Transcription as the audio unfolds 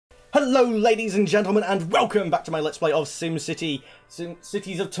Hello ladies and gentlemen, and welcome back to my Let's Play of SimCity,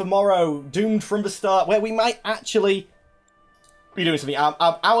 Cities of Tomorrow, doomed from the start, where we might actually be doing something.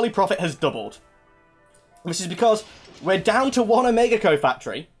 Our hourly profit has doubled. This is because we're down to one Omega Co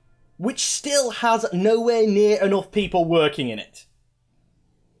factory, which still has nowhere near enough people working in it.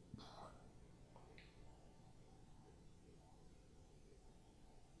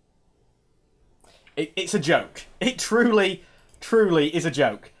 It's a joke. It truly is a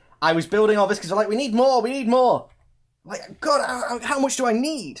joke. I was building all this because they're like, we need more. Like, God, how much do I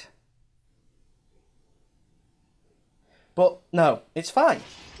need? But no, it's fine.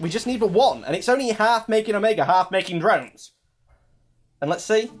 We just need the one, and it's only half making Omega, half making drones. And let's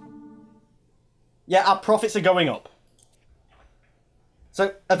see. Yeah, our profits are going up.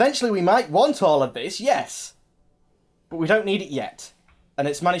 So eventually we might want all of this, yes. But we don't need it yet. And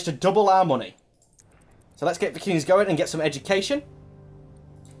it's managed to double our money. So let's get the Kings going and get some education.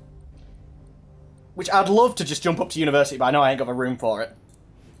 Which I'd love to just jump up to university, but I know I ain't got the room for it.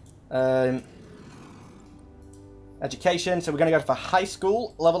 Education, so we're going to go for high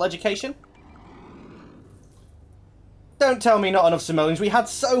school level education. Don't tell me not enough simoleons. We had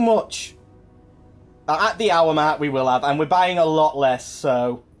so much. At the hour mark we will have, and we're buying a lot less,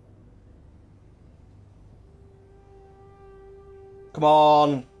 so... Come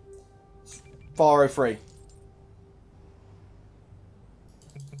on. 403.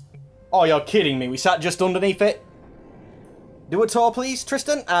 Oh, you're kidding me. We sat just underneath it. Do a tour, please,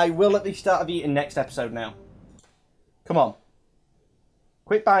 Tristan. I will at the start of the next episode now. Come on.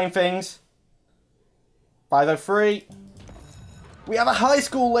 Quit buying things. 503. We have a high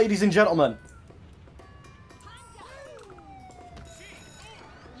school, ladies and gentlemen.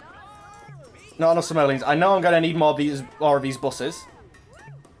 Not enough simoleons. I know I'm going to need more of these buses.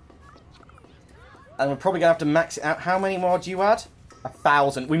 And we're probably going to have to max it out. How many more do you add?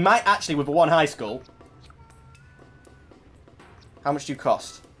 1,000. We might actually, with the one high school. How much do you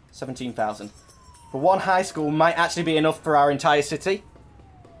cost? 17,000. For one high school might actually be enough for our entire city,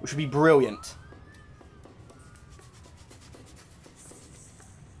 which would be brilliant.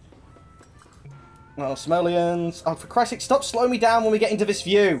 Oh, simoleons. Oh, for Christ's sake, stop slowing me down when we get into this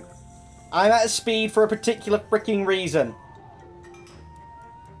view. I'm at a speed for a particular freaking reason.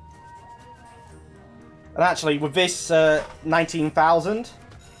 And actually, with this 19,000,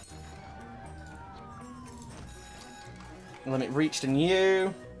 limit reached and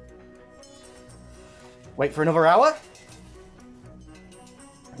you. Wait for another hour.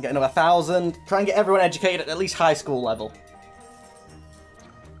 Get another 1,000. Try and get everyone educated at least high school level.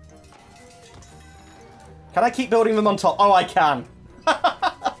 Can I keep building them on top? Oh, I can.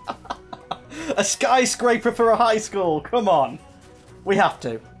 A skyscraper for a high school. Come on. We have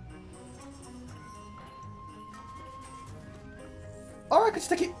to. Or I could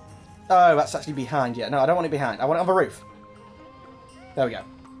stick it... Oh, that's actually behind yet. No, I don't want it behind. I want it on the roof. There we go.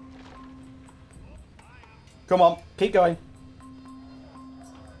 Come on. Keep going.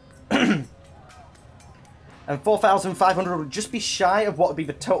 And 4,500 would just be shy of what would be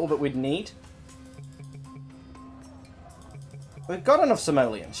the total that we'd need. We've got enough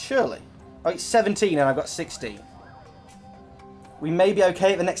simoleons, surely. Oh, it's 17 and I've got 16. We may be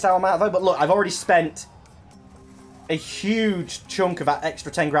okay at the next hour mark though, but look, I've already spent a huge chunk of that extra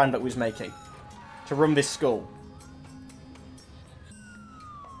 10 grand that we was making to run this school.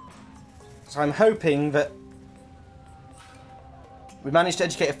 So I'm hoping that we managed to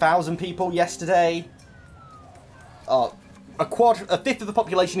educate 1,000 people yesterday. Oh, a fifth of the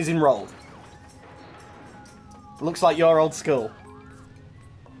population is enrolled. Looks like your old school.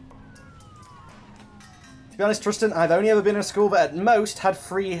 To be honest, Tristan, I've only ever been in a school that at most had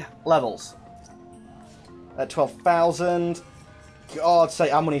 3 levels. At 12,000. God's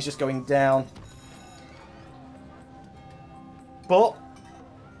sake, our money's just going down. But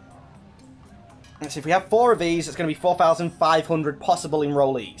let's see, if we have 4 of these, it's going to be 4,500 possible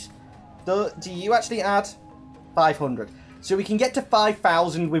enrollees. Do you actually add 500? So we can get to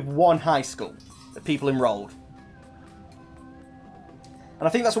 5,000 with one high school of people enrolled. And I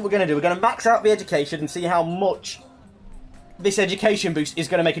think that's what we're going to do. We're going to max out the education and see how much this education boost is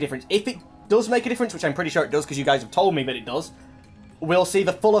going to make a difference. If it does make a difference, which I'm pretty sure it does because you guys have told me that it does, we'll see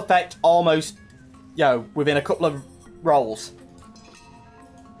the full effect almost, you know, within a couple of rolls.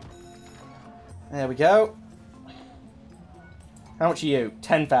 There we go. How much are you?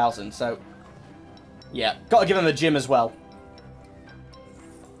 10,000, so... Yeah, got to give them a gym as well.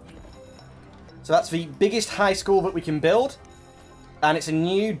 So that's the biggest high school that we can build. And it's a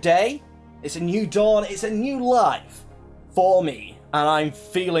new day. It's a new dawn. It's a new life for me. And I'm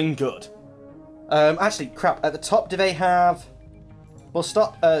feeling good. Actually, crap. At the top, do they have... Bus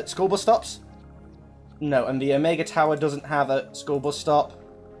stop, school bus stops? No, and the Omega Tower doesn't have a school bus stop.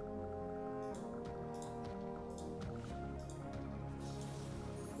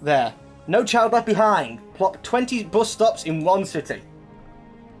 There. No child left behind. Plop 20 bus stops in one city.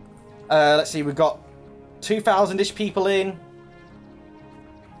 Let's see, we've got 2,000-ish people in.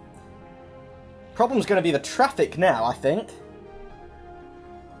 Problem's going to be the traffic now, I think.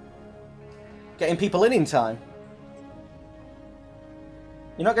 Getting people in time.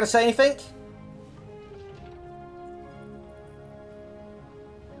 You're not going to say anything?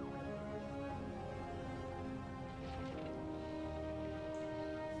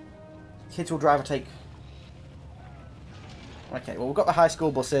 Kids will drive or take... Okay, well, we've got the high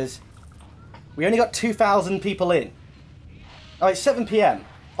school buses. We only got 2,000 people in. Oh, it's 7 PM.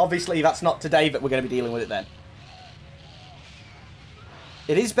 Obviously, that's not today that we're going to be dealing with it then.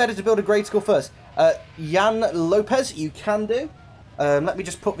 It is better to build a grade school first. Jan Lopez, you can do. Let me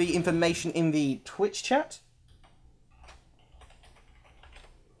just put the information in the Twitch chat.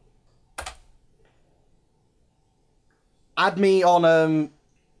 Add me on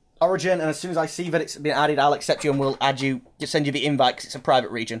Origin, and as soon as I see that it's been added, I'll accept you and we'll add you, just send you the invite because it's a private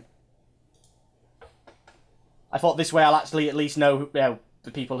region. I thought this way I'll actually at least know,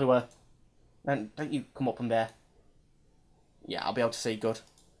 the people who are... And don't you come up from there. Yeah, I'll be able to see, good.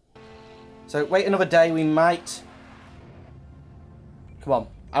 So, wait another day, we might... Come on.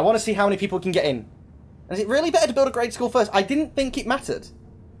 I want to see how many people can get in. And is it really better to build a grade school first? I didn't think it mattered.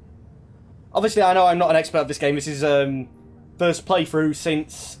 Obviously, I know I'm not an expert of this game. This is, first playthrough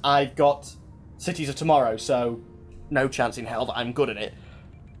since I've got Cities of Tomorrow, so no chance in hell that I'm good at it.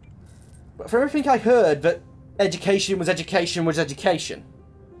 But from everything I heard, that education was education was education.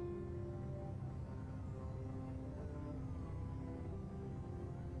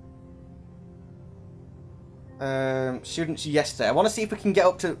 Students yesterday. I want to see if we can get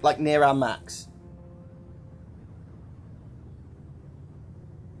up to, like, near our max.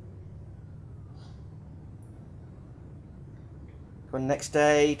 For next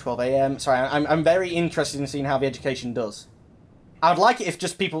day, 12 AM. Sorry, I'm very interested in seeing how the education does. I would like it if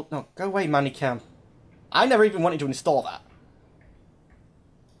just people... No, go away, Mannycam. I never even wanted to install that.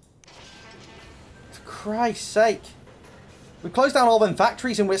 For Christ's sake. We closed down all them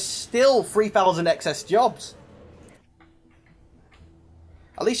factories and we're still 3,000 excess jobs.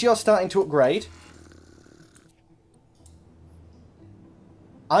 At least you're starting to upgrade.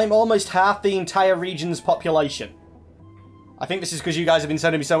 I'm almost half the entire region's population. I think this is because you guys have been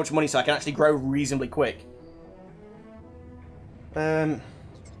sending me so much money so I can actually grow reasonably quick. 3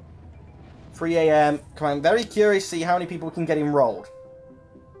 AM. Come on, I'm very curious to see how many people can get enrolled.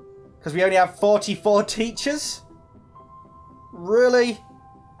 Because we only have 44 teachers? Really?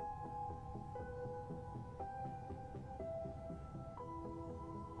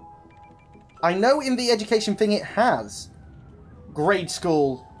 I know in the education thing it has grade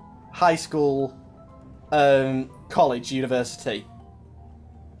school, high school, college, university.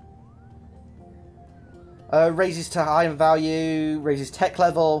 Raises to high value, raises tech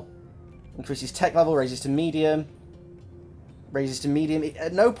level, increases tech level, raises to medium, raises to medium.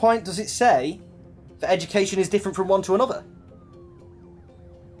 At no point does it say that education is different from one to another.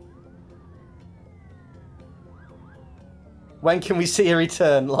 When can we see a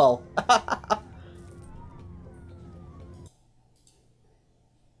return? Lol.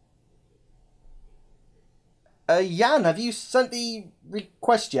 Jan, have you sent the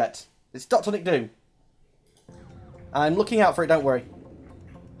request yet? It's Dr. Nick Doom. I'm looking out for it, don't worry.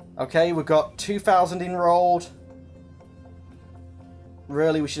 Okay, we've got 2,000 enrolled.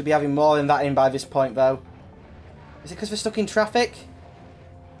 Really, we should be having more than that in by this point, though. Is it because we're stuck in traffic?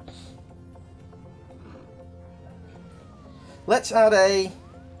 Let's add a...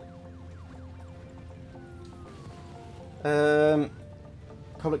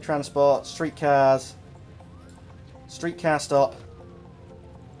 public transport, streetcars, streetcar stop,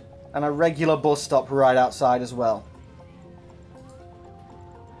 and a regular bus stop right outside as well.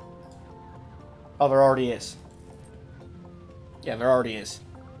 Oh, there already is. Yeah, there already is.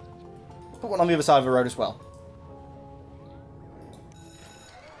 Put one on the other side of the road as well.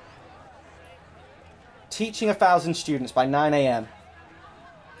 Teaching 1,000 students by 9 AM.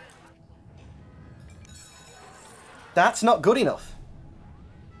 That's not good enough.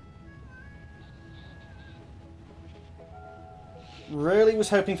 Really was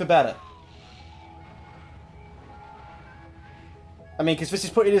hoping for better. I mean, because this is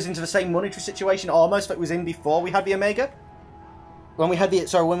putting us into the same monetary situation almost that was in before we had the Omega. When we had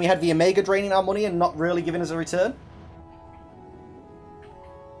the Omega draining our money and not really giving us a return.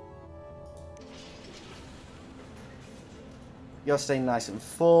 You're staying nice and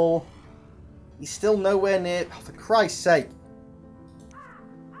full. He's still nowhere near... Oh, for Christ's sake.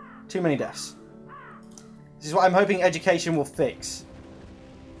 Too many deaths. This is what I'm hoping education will fix.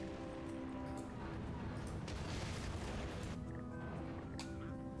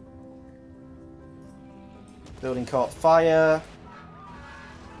 Building caught fire.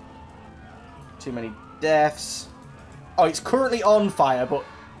 Too many deaths. Oh, it's currently on fire, but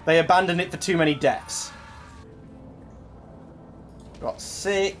they abandoned it for too many deaths. Got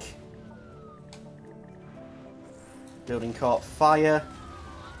sick. Building caught fire.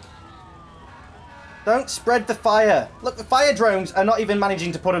 Don't spread the fire. Look, the fire drones are not even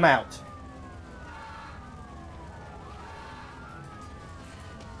managing to put them out.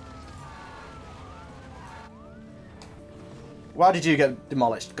 Why did you get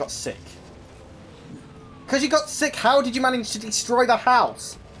demolished? Got sick. Because you got sick, how did you manage to destroy the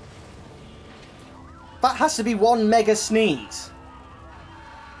house? That has to be one mega sneeze.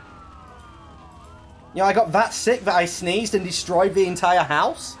 You know, I got that sick that I sneezed and destroyed the entire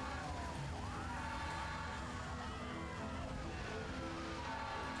house?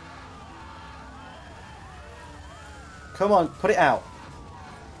 Come on, put it out.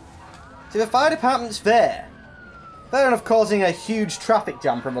 See, the fire department's there. Fair enough causing a huge traffic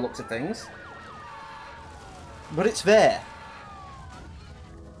jam from the looks of things. But it's there.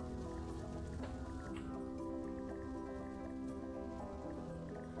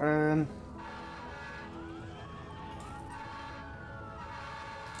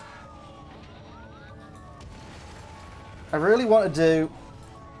 I really want to do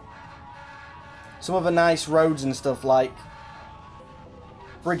some of the nice roads and stuff, like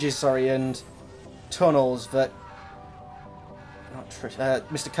bridges, sorry, and tunnels that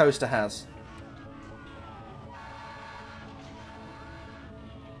Mr. Coaster has.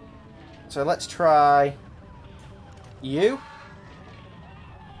 So let's try you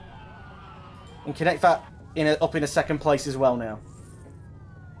and connect that up in a second place as well now.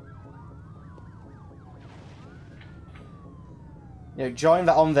 You know, join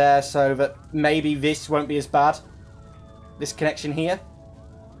that on there so that maybe this won't be as bad. This connection here.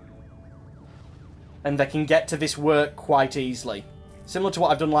 And they can get to this work quite easily. Similar to what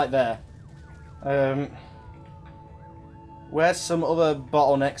I've done like there. Where's some other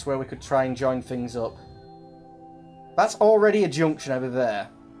bottlenecks where we could try and join things up? That's already a junction over there.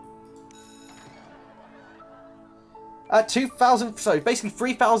 2,000, sorry, basically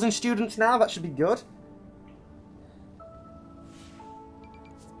 3,000 students now. That should be good.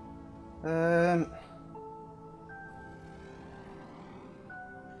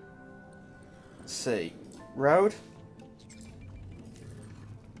 Let's see. Road.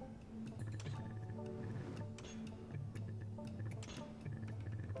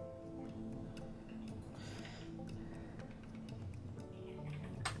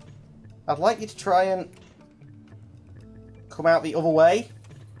 I'd like you to try and come out the other way.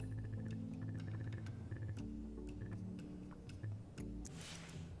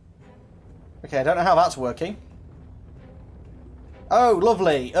 Okay, I don't know how that's working. Oh,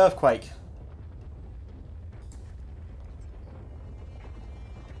 lovely. Earthquake.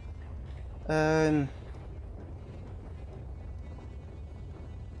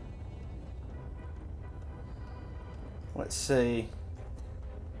 Let's see.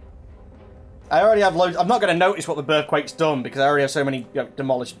 I already have loads. I'm not going to notice what the earthquake's done because I already have so many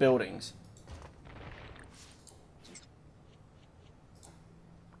demolished buildings.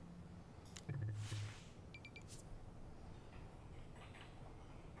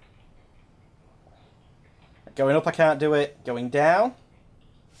 Going up, I can't do it. Going down.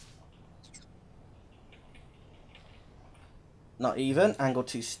 Not even. Angle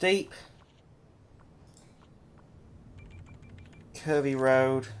too steep. Curvy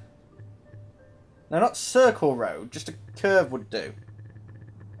road. No, not circle road. Just a curve would do.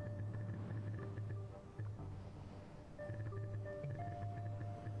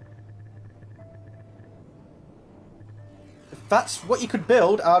 If that's what you could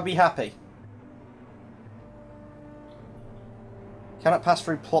build, I'd be happy. Cannot pass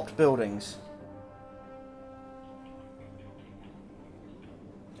through plopped buildings.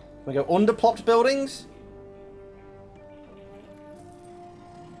 We go under plopped buildings?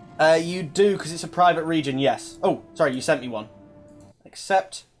 You do, because it's a private region, yes. Oh, sorry, you sent me one.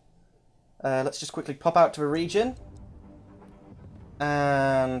 Accept. Let's just quickly pop out to a region.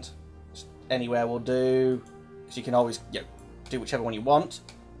 And just anywhere will do. Because you can always do whichever one you want.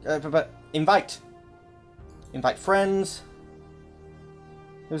 But invite. Invite friends.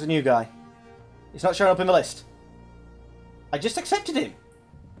 Who's a new guy? He's not showing up in the list. I just accepted him.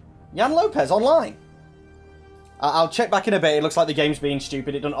 Jan Lopez online. I'll check back in a bit. It looks like the game's being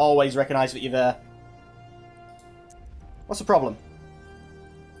stupid. It doesn't always recognise that you're there. What's the problem?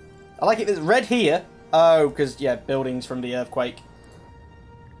 I like it. There's red here. Oh, because, yeah, buildings from the earthquake.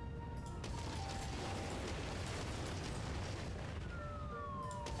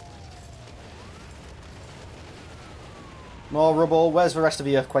 More rubble. Where's the rest of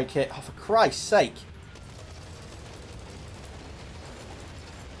the earthquake kit? Oh, for Christ's sake.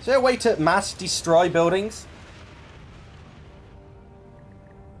 Is there a way to mass destroy buildings?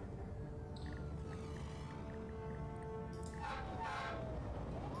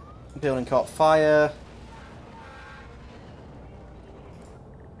 Building caught fire.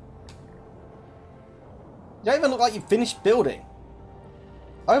 You don't even look like you've finished building.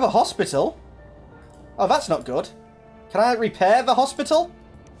 Oh, the hospital? Oh, that's not good. Can I repair the hospital?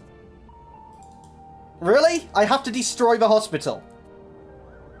 Really? I have to destroy the hospital.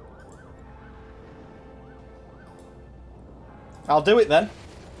 I'll do it then.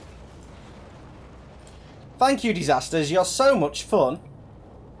 Thank you, disasters. You're so much fun.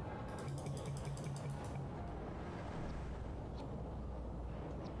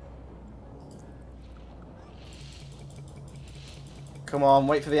 Come on,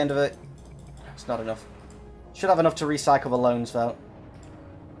 wait for the end of it. It's not enough. Should have enough to recycle the loans, though.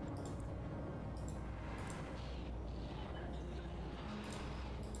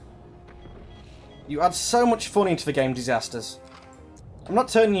 You add so much fun into the game, disasters. I'm not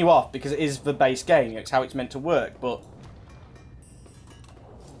turning you off because it is the base game. It's how it's meant to work, but...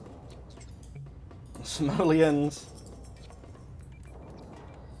 Simoleons.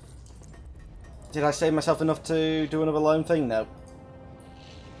 Did I save myself enough to do another loan thing? No.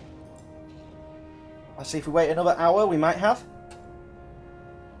 Let's see if we wait another hour, we might have.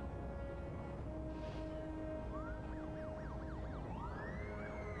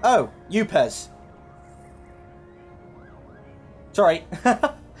 Oh, Upez. Sorry.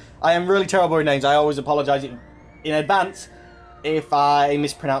 I am really terrible with names. I always apologise in advance if I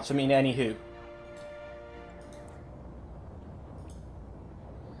mispronounce them in any who.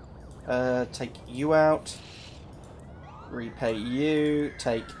 Take you out. Repay you.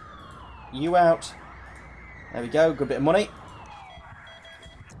 Take you out. There we go. Good bit of money.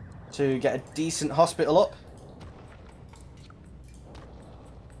 To get a decent hospital up.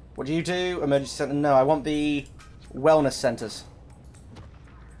 What do you do? Emergency centre? No, I want the wellness centres.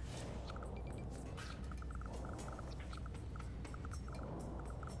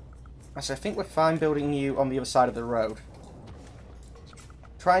 Actually, I think we're fine building you on the other side of the road.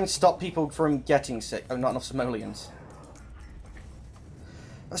 Try and stop people from getting sick. Oh, not enough simoleons.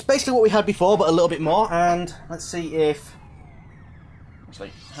 That's basically what we had before, but a little bit more. And let's see if...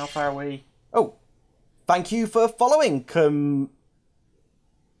 Actually, how far are we? Oh! Thank you for following, Comenus.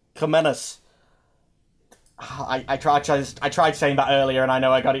 I tried saying that earlier, and I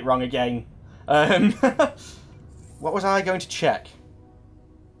know I got it wrong again. What was I going to check?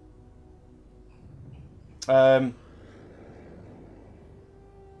 Really?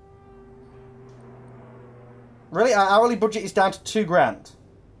 Our hourly budget is down to £2 grand.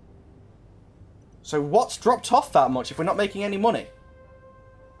 So what's dropped off that much if we're not making any money?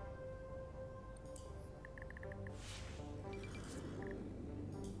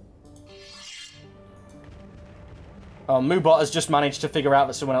 Moobot has just managed to figure out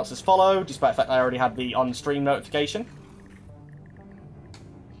that someone else has followed, despite the fact I already had the on-stream notification.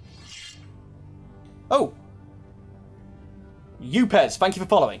 Oh! Upez, thank you for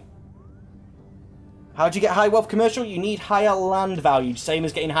following. How do you get high wealth commercial? You need higher land value, same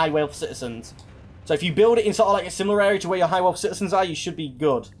as getting high wealth citizens. So if you build it in sort of like a similar area to where your high wealth citizens are, you should be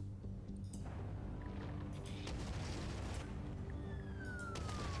good.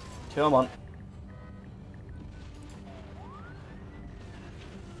 Come on.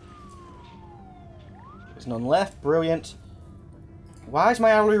 There's none left. Brilliant. Why has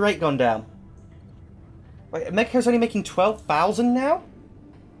my hourly rate gone down? Wait, Mexico's only making 12,000 now?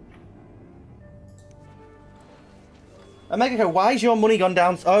 Omega Code, why has your money gone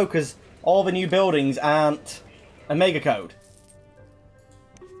down? Oh, because all the new buildings aren't Omega Code.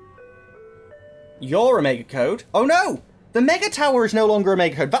 You're Omega Code? Oh no! The Mega Tower is no longer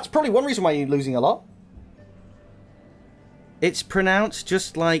Omega Code. That's probably one reason why you're losing a lot. It's pronounced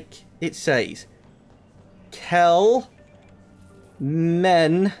just like it says. Kel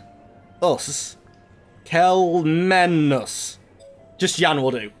Men Us. Kelmenus. Just Jan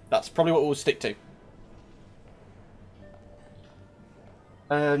will do. That's probably what we'll stick to.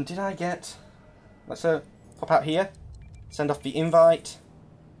 Did I get... Let's pop out here. Send off the invite.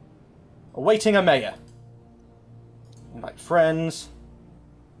 Awaiting a mayor. Invite friends.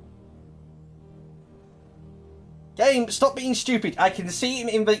 Game, stop being stupid. I can see him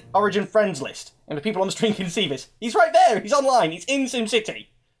in the Origin friends list. And the people on the stream can see this. He's right there. He's online. He's in SimCity.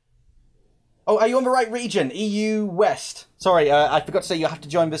 Oh, are you on the right region? EU West. Sorry, I forgot to say you have to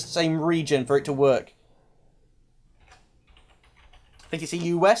join the same region for it to work. I think it's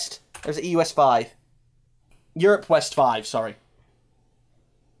EU West? Or is it EU West 5? Europe West 5, sorry.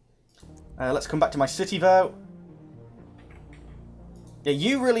 Let's come back to my city, though. Yeah,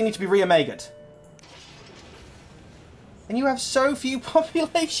 you really need to be re-omega'd. And you have so few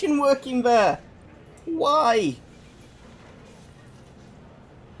population working there. Why?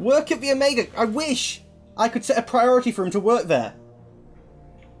 Work at the Omega. I wish I could set a priority for him to work there.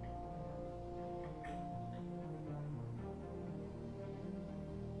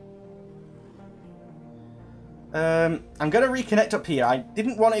 I'm going to reconnect up here. I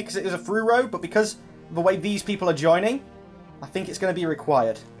didn't want it because it was a through road, but because of the way these people are joining, I think it's going to be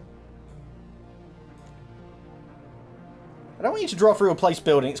required. I don't want you to draw through a place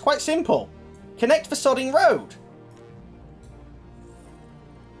building. It's quite simple. Connect the sodding road.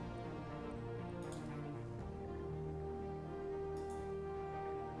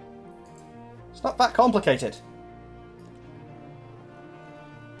 It's not that complicated.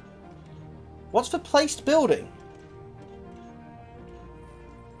 What's the placed building?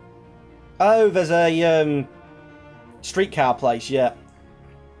 Oh, there's a streetcar place, yeah.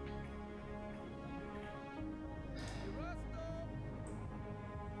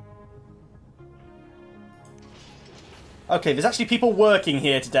 Okay, there's actually people working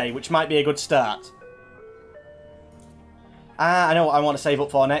here today, which might be a good start. Ah, I know what I want to save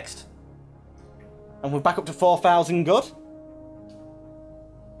up for next. And we're back up to 4,000 good.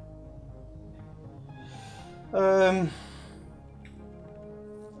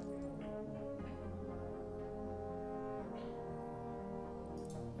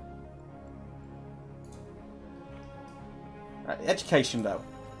 Right, education though.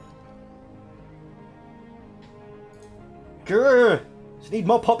 Grr! Just need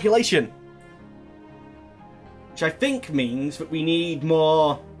more population. Which I think means that we need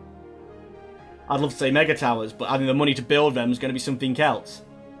more... I'd love to say mega towers, but having the money to build them is going to be something else.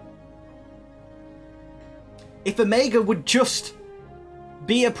 If Omega would just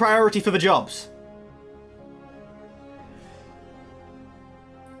be a priority for the jobs.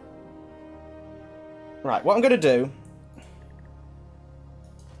 Right, what I'm going to do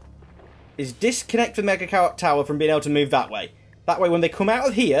is disconnect the mega tower from being able to move that way. That way, when they come out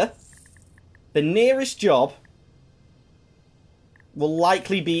of here, the nearest job will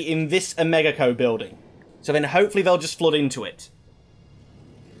likely be in this Omegaco building. So then hopefully they'll just flood into it.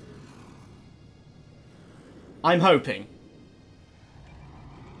 I'm hoping.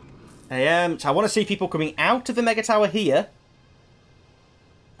 So I want to see people coming out of the Mega Tower here.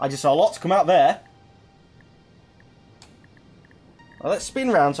 I just saw lots come out there. Well, let's spin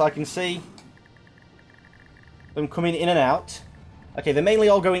around so I can see them coming in and out. Okay, they're mainly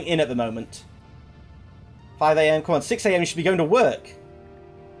all going in at the moment. 5 AM, come on, 6 AM you should be going to work.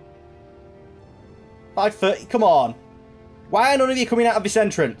 5:30, come on. Why are none of you coming out of this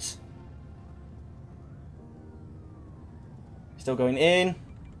entrance? Still going in.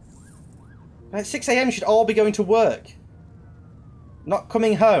 At 6 AM you should all be going to work. Not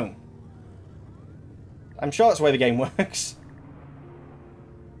coming home. I'm sure that's the way the game works.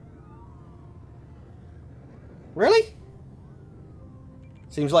 Really?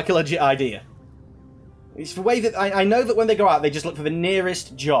 Seems like a legit idea. It's the way that I know that when they go out, they just look for the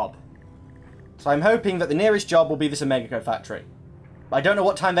nearest job. So I'm hoping that the nearest job will be this Omegaco factory. But I don't know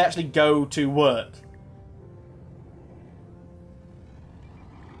what time they actually go to work.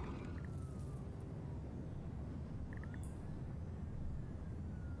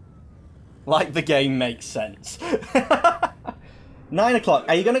 Like the game makes sense. 9 o'clock.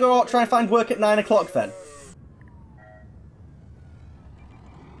 Are you going to go out try and find work at 9 o'clock then?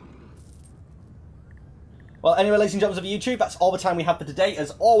 Well, anyway, ladies and gentlemen of YouTube, that's all the time we have for today. As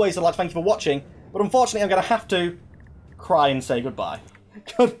always, I'd like to thank you for watching. But unfortunately, I'm going to have to cry and say goodbye.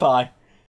 Goodbye.